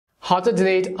How to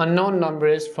delete unknown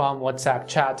numbers from WhatsApp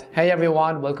chat. Hey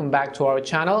everyone, welcome back to our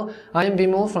channel. I am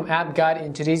Bimul from App Guide.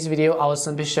 In today's video, I will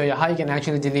simply show you how you can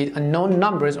actually delete unknown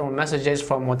numbers or messages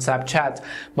from WhatsApp chat.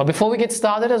 But before we get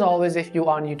started, as always, if you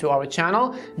are new to our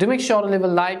channel, do make sure to leave a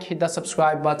like, hit the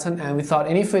subscribe button, and without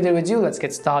any further ado, let's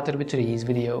get started with today's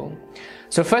video.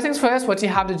 So first things first, what you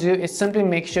have to do is simply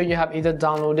make sure you have either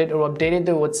downloaded or updated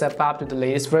the WhatsApp app to the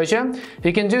latest version.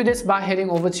 You can do this by heading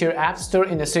over to your app store,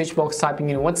 in the search box typing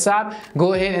in WhatsApp.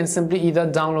 Go ahead and simply either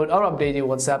download or update your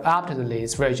WhatsApp app to the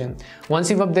latest version. Once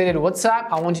you've updated WhatsApp,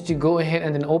 I want you to go ahead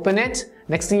and then open it.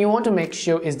 Next thing you want to make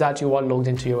sure is that you are logged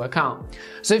into your account.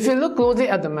 So if you look closely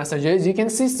at the messages, you can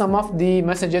see some of the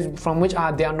messages from which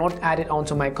they are not added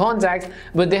onto my contacts,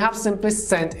 but they have simply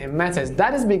sent a message.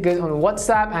 That is because on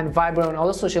WhatsApp and Viber and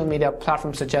other social media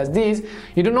platforms such as these,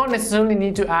 you do not necessarily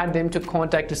need to add them to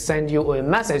contact to send you a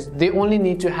message. They only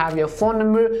need to have your phone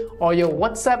number or your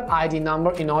WhatsApp ID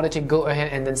number in order to go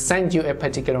ahead and then send you a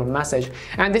particular message.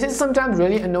 And this is sometimes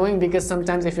really annoying because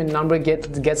sometimes if your number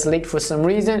gets leaked for some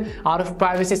reason out of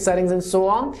privacy settings and so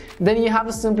on, then you have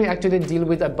to simply actually deal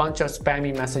with a bunch of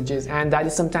spammy messages, and that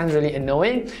is sometimes really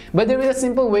annoying. But there is a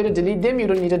simple way to delete them. You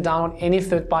don't need to download any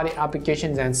third-party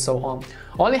applications and so on.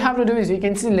 All you have to do is, you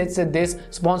can see, let's say this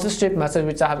sponsorship message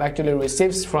which I have actually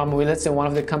received from, let's say, one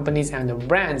of the companies and the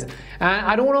brands, and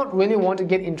I don't really want to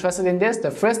get interested in this. The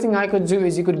first thing I could do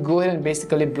is you could go ahead and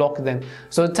basically block them.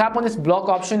 So tap on this block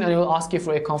option and it will ask you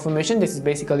for a confirmation. This is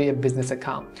basically a business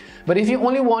account. But if you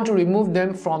only want to remove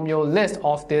them from your list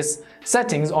of this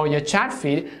settings or your chat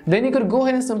feed, then you could go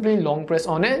ahead and simply long press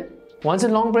on it. Once you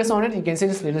long press on it, you can see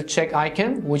this little check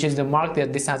icon, which is the mark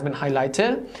that this has been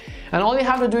highlighted. And all you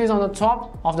have to do is, on the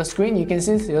top of the screen, you can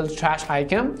see this little trash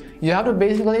icon. You have to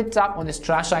basically tap on this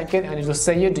trash icon and it will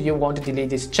say you, do you want to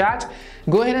delete this chat?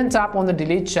 Go ahead and tap on the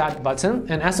delete chat button,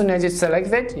 and as soon as you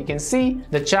select it, you can see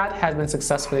the chat has been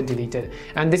successfully deleted.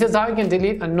 And this is how you can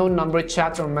delete unknown number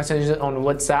chats or messages on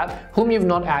WhatsApp whom you've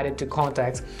not added to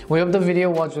contacts. We hope the video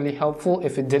was really helpful.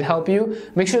 If it did help you,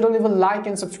 make sure to leave a like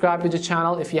and subscribe to the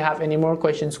channel. If you have any more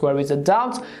questions, queries, or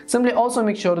doubts, simply also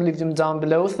make sure to leave them down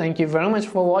below. Thank you very much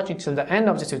for watching till the end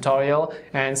of this tutorial,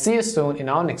 and see you soon in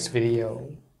our next video.